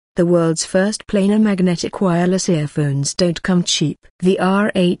The world's first planar magnetic wireless earphones don't come cheap. The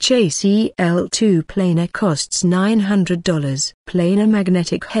RHA CL2 Planar costs $900. Planar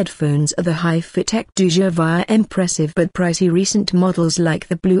magnetic headphones are the high-fi tech du jour via impressive but pricey recent models like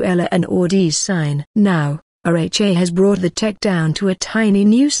the Blue Ella and Audeze. Now, RHA has brought the tech down to a tiny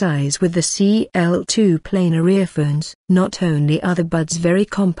new size with the CL2 Planar earphones. Not only are the buds very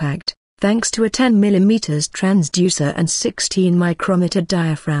compact, thanks to a 10mm transducer and 16 micrometer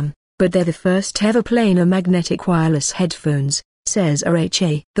diaphragm, but they're the first ever planar magnetic wireless headphones, says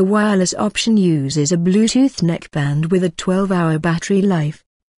RHA. The wireless option uses a Bluetooth neckband with a 12-hour battery life.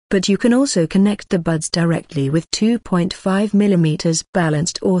 But you can also connect the buds directly with 2.5mm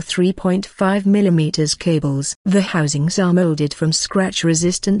balanced or 3.5mm cables. The housings are molded from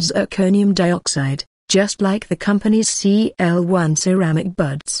scratch-resistant zirconium dioxide, just like the company's CL1 ceramic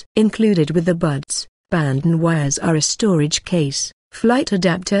buds. Included with the buds, band and wires are a storage case, flight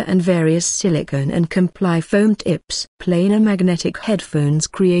adapter and various silicone and comply foam tips. Planar magnetic headphones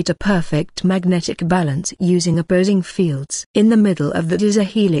create a perfect magnetic balance using opposing fields. In the middle of that is a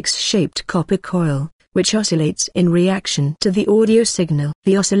helix-shaped copper coil, which oscillates in reaction to the audio signal.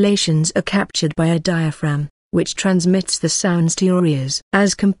 The oscillations are captured by a diaphragm, which transmits the sounds to your ears.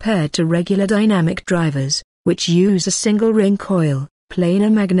 As compared to regular dynamic drivers, which use a single ring coil, planar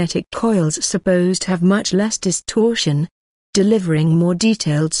magnetic coils supposed to have much less distortion, delivering more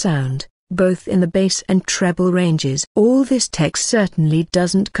detailed sound, both in the bass and treble ranges. All this tech certainly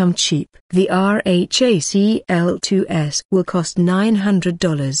doesn't come cheap. The RHA CL2S will cost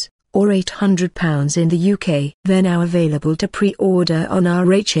 $900, or £800 in the UK. They're now available to pre-order on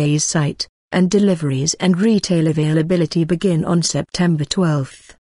RHA's site, and deliveries and retail availability begin on September 12.